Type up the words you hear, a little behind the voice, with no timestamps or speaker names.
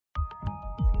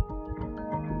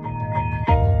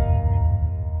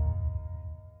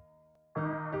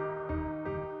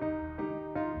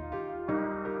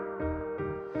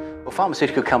Well,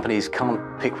 pharmaceutical companies can't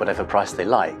pick whatever price they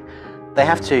like. They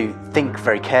have to think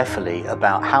very carefully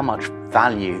about how much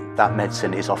value that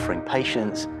medicine is offering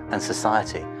patients and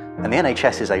society. And the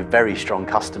NHS is a very strong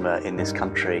customer in this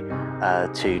country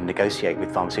to negotiate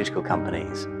with pharmaceutical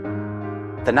companies.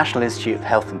 The National Institute of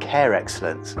Health and Care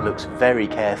Excellence looks very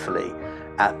carefully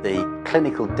at the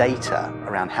clinical data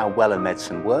around how well a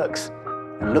medicine works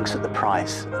and looks at the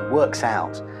price and works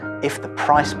out if the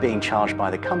price being charged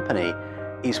by the company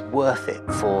is worth it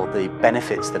for the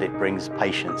benefits that it brings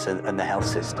patients and the health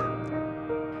system.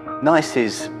 NICE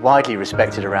is widely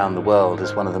respected around the world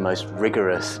as one of the most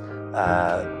rigorous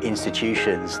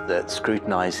institutions that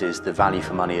scrutinises the value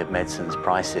for money of medicines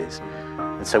prices.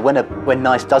 And so when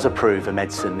NICE does approve a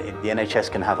medicine, the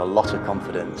NHS can have a lot of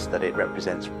confidence that it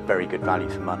represents very good value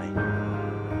for money.